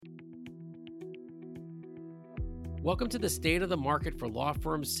Welcome to the State of the Market for Law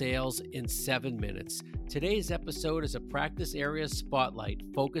Firm Sales in 7 minutes. Today's episode is a practice area spotlight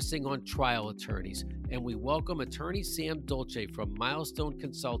focusing on trial attorneys, and we welcome attorney Sam Dolce from Milestone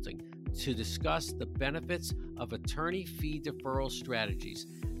Consulting to discuss the benefits of attorney fee deferral strategies.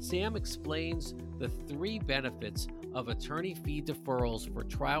 Sam explains the 3 benefits of attorney fee deferrals for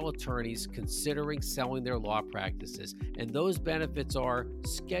trial attorneys considering selling their law practices, and those benefits are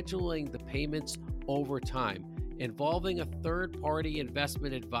scheduling the payments over time, involving a third-party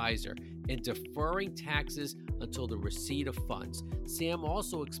investment advisor, and deferring taxes until the receipt of funds. Sam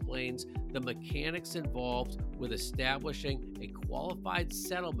also explains the mechanics involved with establishing a qualified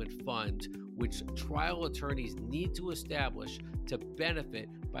settlement fund, which trial attorneys need to establish to benefit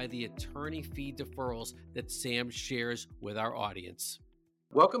by the attorney fee deferrals that Sam shares with our audience.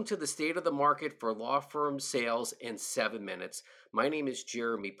 Welcome to the State of the Market for Law Firm Sales in 7 minutes. My name is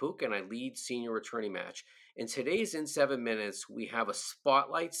Jeremy Pook, and I lead Senior Attorney Match. In today's In 7 Minutes, we have a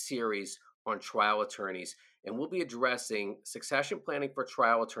spotlight series on trial attorneys, and we'll be addressing succession planning for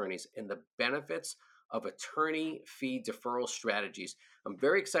trial attorneys and the benefits of attorney fee deferral strategies. I'm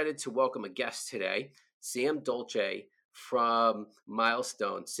very excited to welcome a guest today, Sam Dolce from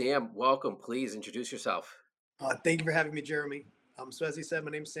Milestone. Sam, welcome. Please introduce yourself. Thank you for having me, Jeremy. So as you said,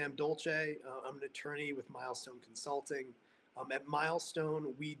 my name is Sam Dolce. I'm an attorney with Milestone Consulting. At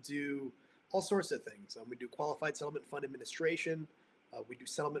Milestone, we do all sorts of things. We do qualified settlement fund administration. We do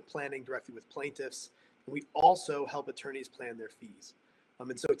settlement planning directly with plaintiffs. And we also help attorneys plan their fees.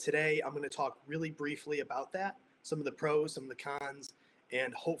 And so today I'm going to talk really briefly about that, some of the pros, some of the cons,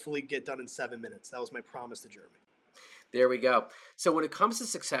 and hopefully get done in 7 minutes. That was my promise to Jeremy. There we go. So when it comes to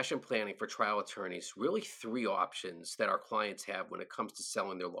succession planning for trial attorneys, really 3 options that our clients have when it comes to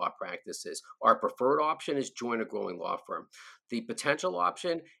selling their law practices. Our preferred option is join a growing law firm. The potential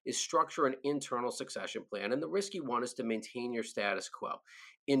option is structure an internal succession plan, and the risky one is to maintain your status quo.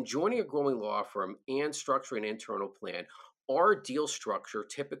 In joining a growing law firm and structuring an internal plan, our deal structure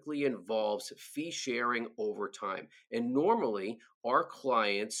typically involves fee sharing over time. And normally, our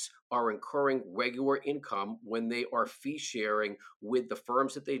clients are incurring regular income when they are fee sharing with the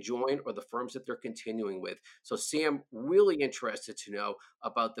firms that they join or the firms that they're continuing with. So, Sam, really interested to know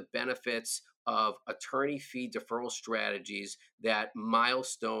about the benefits of attorney fee deferral strategies that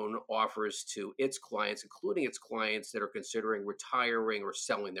Milestone offers to its clients, including its clients that are considering retiring or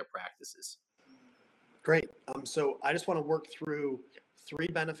selling their practices. Great. So I just want to work through 3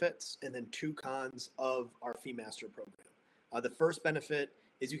 benefits and then 2 cons of our Fee Master program. The first benefit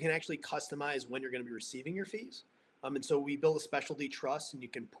is you can actually customize when you're going to be receiving your fees. And so we build a specialty trust, and you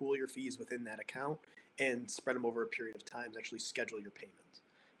can pool your fees within that account and spread them over a period of time to actually schedule your payments.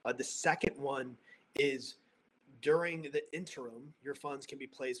 The second one is during the interim, your funds can be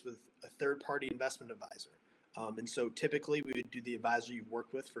placed with a third-party investment advisor. And so typically we would do the advisor you've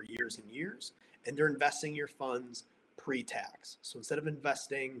worked with for years and years, and they're investing your funds pre-tax. So instead of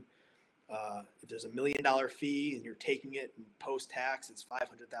investing, if there's $1 million fee and you're taking it and post-tax, it's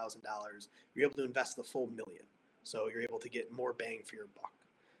 $500,000, you're able to invest the full $1 million. So you're able to get more bang for your buck.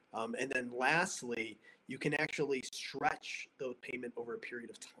 And then lastly, you can actually stretch the payment over a period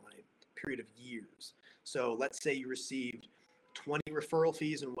of time, period of years. So let's say you received 20 referral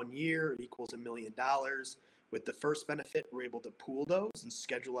fees in 1 year, it equals $1 million. With the first benefit, we're able to pool those and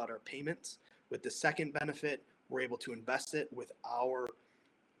schedule out our payments. With the second benefit, we're able to invest it with our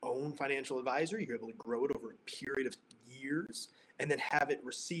own financial advisor. You're able to grow it over a period of years and then have it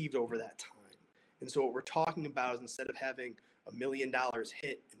received over that time. And so what we're talking about is instead of having $1 million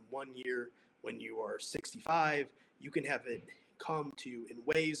hit in 1 year when you are 65, you can have it come to you in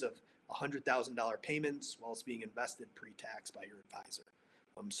waves of $100,000 payments while it's being invested pre-tax by your advisor.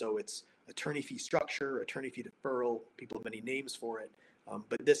 So it's attorney fee structure, attorney fee deferral. People have many names for it,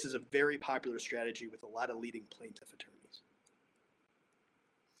 but this is a very popular strategy with a lot of leading plaintiff attorneys.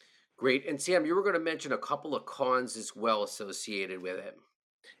 Great. And Sam, you were going to mention a couple of cons as well associated with it.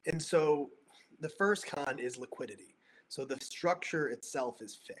 And so the first con is liquidity. So the structure itself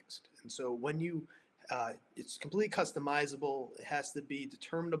is fixed. And so when you, it's completely customizable. It has to be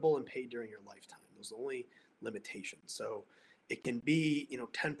determinable and paid during your lifetime. Those are the only limitations. So it can be,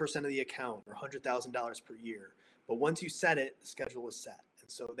 10% of the account or $100,000 per year. But once you set it, the schedule is set.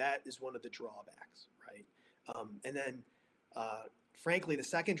 And so that is one of the drawbacks, right? And then, frankly, the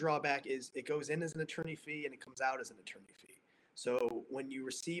second drawback is it goes in as an attorney fee and it comes out as an attorney fee. So when you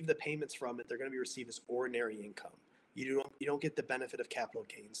receive the payments from it, they're going to be received as ordinary income. You don't get the benefit of capital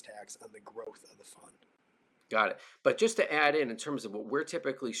gains tax on the growth of the fund. Got it. But just to add in terms of what we're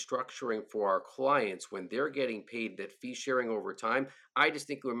typically structuring for our clients when they're getting paid that fee sharing over time, I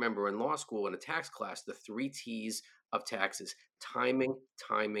distinctly remember in law school in a tax class, the three T's of taxes: timing,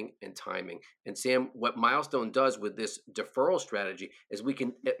 timing, and timing. And Sam, what Milestone does with this deferral strategy is we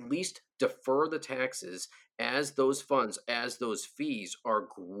can at least defer the taxes as those funds, as those fees are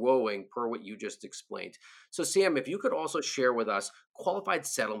growing per what you just explained. So, Sam, if you could also share with us qualified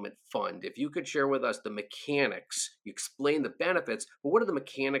settlement fund, if you could share with us the mechanics, you explain the benefits, but what are the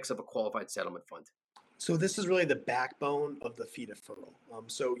mechanics of a qualified settlement fund? So this is really the backbone of the fee deferral.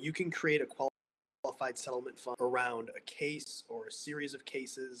 So you can create a qualified settlement fund around a case or a series of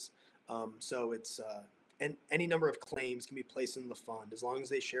cases. So it's and any number of claims can be placed in the fund as long as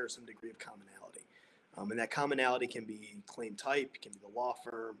they share some degree of commonality. And that commonality can be claim type, can be the law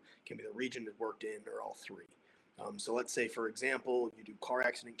firm, can be the region it worked in, or all three. So let's say, for example, you do car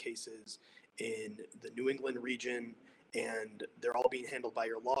accident cases in the New England region and they're all being handled by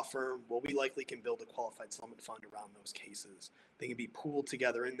your law firm. Well, we likely can build a qualified settlement fund around those cases. They can be pooled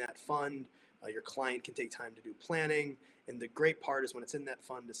together in that fund. Your client can take time to do planning. And the great part is when it's in that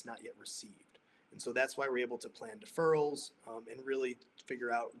fund, it's not yet received. And so that's why we're able to plan deferrals and really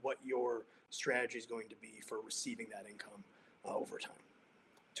figure out what your strategy is going to be for receiving that income over time.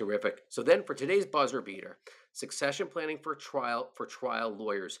 Terrific. So then for today's buzzer beater, succession planning for trial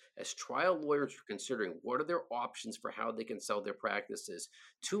lawyers. As trial lawyers are considering what are their options for how they can sell their practices,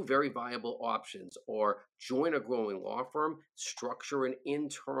 two very viable options are join a growing law firm, structure an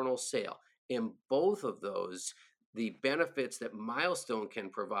internal sale. In both of those, the benefits that Milestone can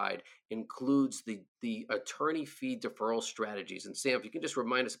provide includes the attorney fee deferral strategies. And Sam, if you can just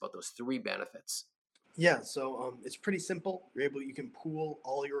remind us about those three benefits. Yeah, so it's pretty simple. You can pool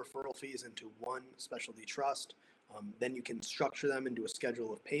all your referral fees into one specialty trust. Then you can structure them into a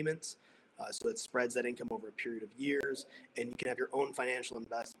schedule of payments, so it spreads that income over a period of years, and you can have your own financial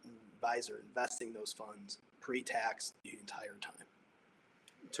advisor investing those funds pre-tax the entire time.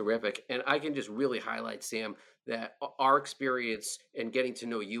 Terrific. And I can just really highlight, Sam, that our experience in getting to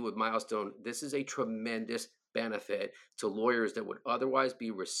know you with Milestone, this is a tremendous benefit to lawyers that would otherwise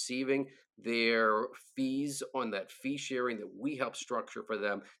be receiving their fees on that fee sharing that we help structure for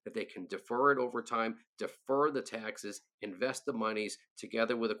them, that they can defer it over time, defer the taxes, invest the monies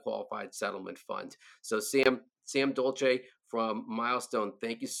together with a qualified settlement fund. So Sam Dolce from Milestone,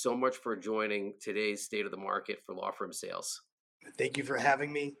 thank you so much for joining today's State of the Market for Law Firm Sales. Thank you for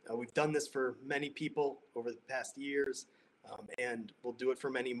having me. We've done this for many people over the past years, and we'll do it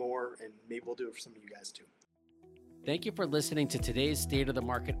for many more, and maybe we'll do it for some of you guys too. Thank you for listening to today's State of the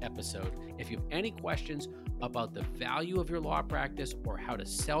Market episode. If you have any questions about the value of your law practice or how to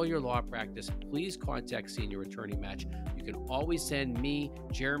sell your law practice, please contact Senior Attorney Match. You can always send me,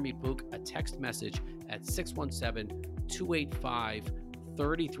 Jeremy Pook, a text message at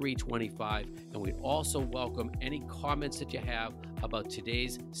 617-285-3325. And we also welcome any comments that you have about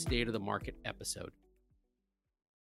today's State of the Market episode.